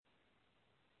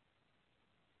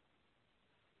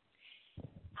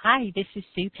Hi, this is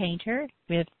Sue Painter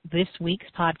with this week's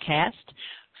podcast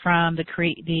from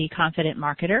the Confident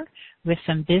Marketer with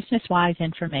some business-wise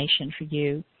information for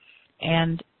you.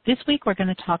 And this week we're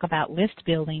going to talk about list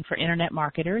building for Internet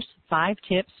marketers, 5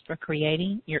 tips for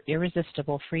creating your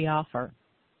irresistible free offer.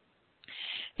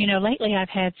 You know, lately I've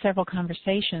had several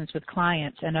conversations with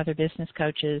clients and other business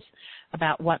coaches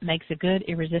about what makes a good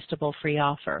irresistible free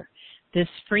offer. This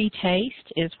free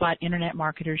taste is what Internet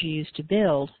marketers use to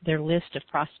build their list of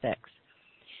prospects.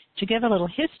 To give a little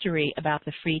history about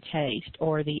the free taste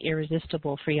or the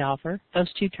irresistible free offer, those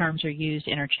two terms are used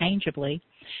interchangeably.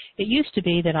 It used to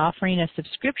be that offering a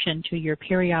subscription to your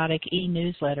periodic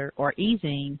e-newsletter or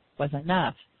e-zine was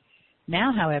enough.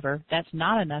 Now, however, that's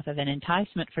not enough of an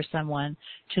enticement for someone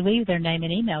to leave their name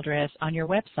and email address on your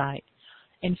website.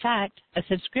 In fact, a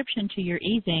subscription to your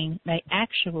e-zine may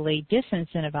actually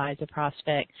disincentivize a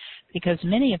prospect because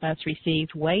many of us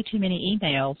received way too many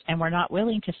emails and we're not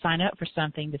willing to sign up for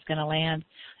something that's going to land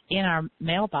in our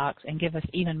mailbox and give us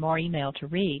even more email to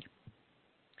read.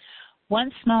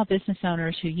 Once small business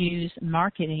owners who use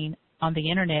marketing on the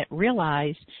Internet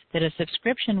realized that a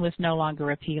subscription was no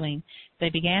longer appealing, they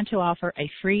began to offer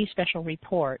a free special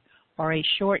report or a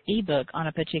short ebook on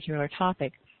a particular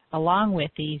topic, along with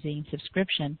the e-zine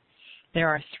subscription. There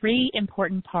are 3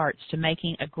 important parts to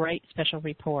making a great special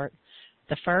report.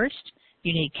 The first,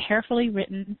 you need carefully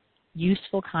written,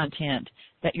 useful content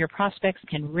that your prospects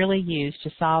can really use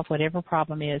to solve whatever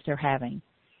problem is they're having.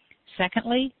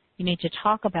 Secondly, you need to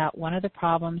talk about one of the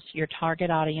problems your target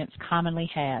audience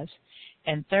commonly has.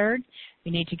 And third,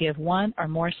 you need to give one or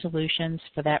more solutions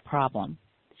for that problem.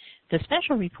 The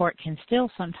special report can still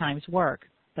sometimes work,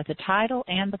 but the title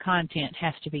and the content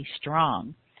has to be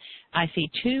strong. I see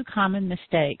 2 common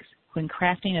mistakes when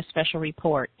crafting a special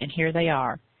report, and here they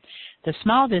are. The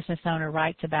small business owner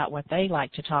writes about what they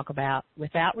like to talk about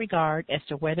without regard as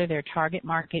to whether their target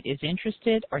market is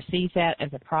interested or sees that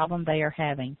as a problem they are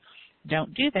having.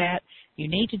 Don't do that. You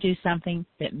need to do something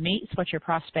that meets what your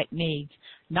prospect needs,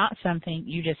 not something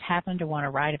you just happen to want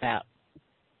to write about.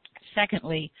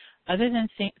 Secondly, other than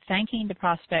thanking the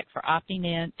prospect for opting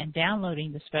in and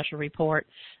downloading the special report,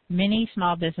 many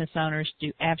small business owners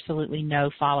do absolutely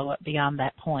no follow-up beyond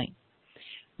that point.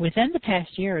 Within the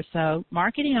past year or so,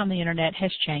 marketing on the Internet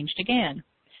has changed again.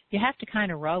 You have to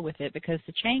kind of roll with it because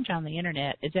the change on the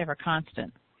Internet is ever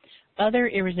constant. Other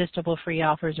irresistible free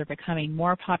offers are becoming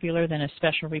more popular than a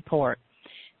special report.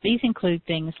 These include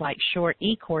things like short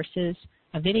e-courses,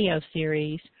 a video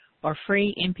series, or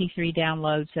free MP3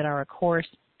 downloads that are a course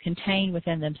contained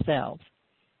within themselves.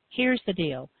 Here's the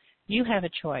deal. You have a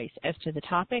choice as to the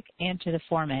topic and to the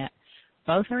format.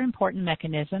 Both are important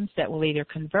mechanisms that will either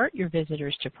convert your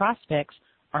visitors to prospects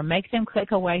or make them click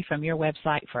away from your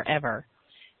website forever.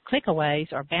 Click-aways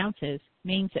or bounces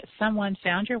means that someone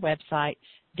found your website,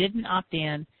 didn't opt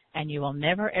in, and you will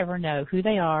never ever know who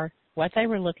they are, what they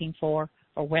were looking for,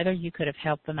 or whether you could have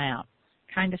helped them out.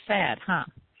 Kind of sad, huh?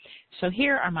 So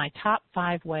here are my top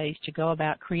 5 ways to go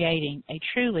about creating a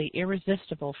truly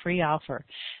irresistible free offer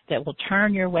that will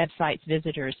turn your website's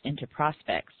visitors into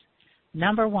prospects.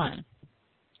 Number 1,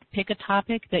 pick a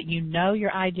topic that you know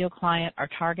your ideal client or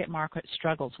target market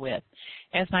struggles with.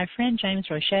 As my friend James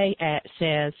Roche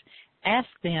says, ask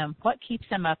them what keeps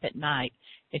them up at night.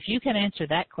 If you can answer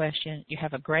that question, you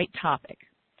have a great topic.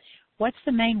 What's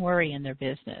the main worry in their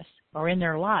business or in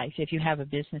their life if you have a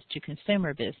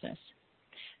business-to-consumer business?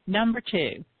 Number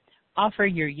 2, offer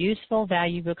your useful,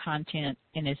 valuable content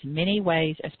in as many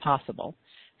ways as possible.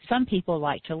 Some people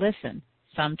like to listen,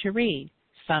 some to read,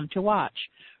 some to watch.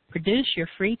 Produce your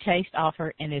free taste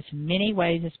offer in as many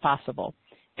ways as possible,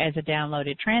 as a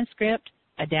downloaded transcript,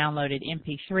 a downloaded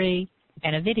MP3,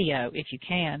 and a video if you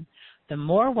can. The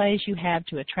more ways you have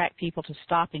to attract people to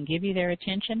stop and give you their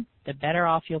attention, the better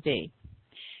off you'll be.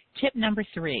 Tip number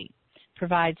 3,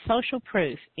 provide social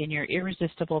proof in your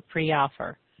irresistible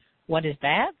pre-offer. What is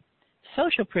that?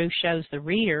 Social proof shows the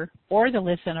reader or the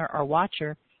listener or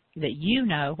watcher that you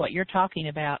know what you're talking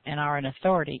about and are an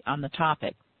authority on the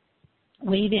topic.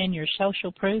 Weave in your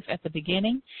social proof at the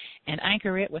beginning and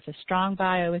anchor it with a strong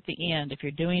bio at the end if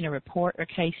you're doing a report or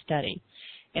case study.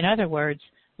 In other words,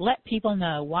 let people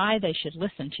know why they should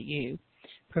listen to you.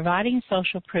 Providing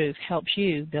social proof helps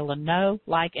you build a know,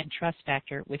 like, and trust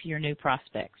factor with your new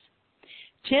prospects.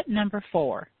 Tip number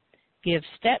 4, give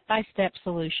step-by-step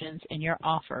solutions in your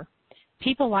offer.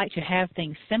 People like to have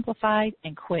things simplified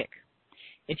and quick.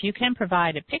 If you can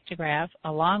provide a pictograph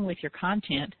along with your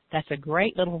content, that's a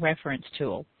great little reference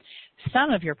tool.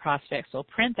 Some of your prospects will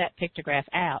print that pictograph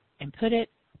out and put it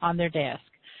on their desk.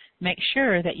 Make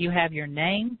sure that you have your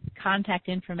name, contact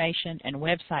information, and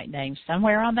website name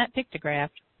somewhere on that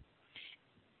pictograph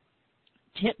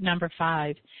Tip number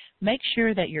 5, make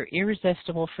sure that your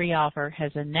irresistible free offer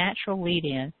has a natural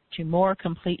lead-in to more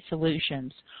complete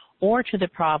solutions or to the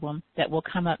problem that will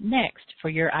come up next for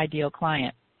your ideal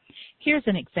client. Here's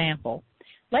an example.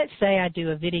 Let's say I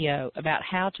do a video about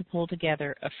how to pull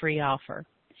together a free offer.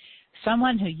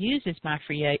 Someone who uses my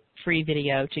free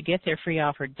video to get their free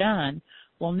offer done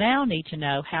will now need to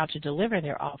know how to deliver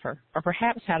their offer, or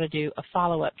perhaps how to do a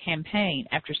follow-up campaign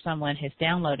after someone has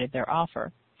downloaded their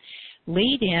offer.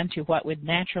 Lead into what would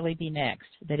naturally be next,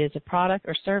 that is a product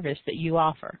or service that you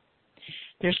offer.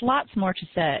 There's lots more to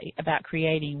say about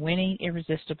creating winning,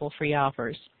 irresistible free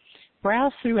offers.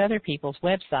 Browse through other people's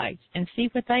websites and see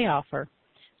what they offer.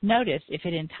 Notice if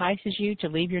it entices you to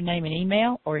leave your name and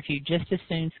email or if you just as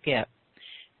soon skip.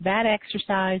 That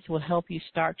exercise will help you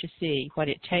start to see what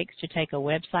it takes to take a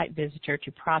website visitor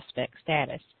to prospect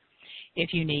status.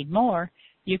 If you need more,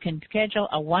 you can schedule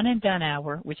a one-and-done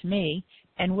hour with me,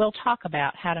 and we'll talk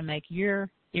about how to make your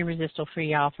irresistible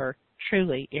free offer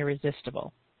truly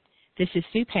irresistible. This is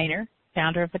Sue Painter,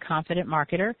 founder of The Confident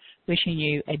Marketer, wishing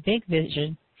you a big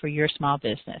vision for your small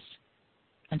business.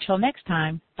 Until next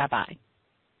time, bye-bye.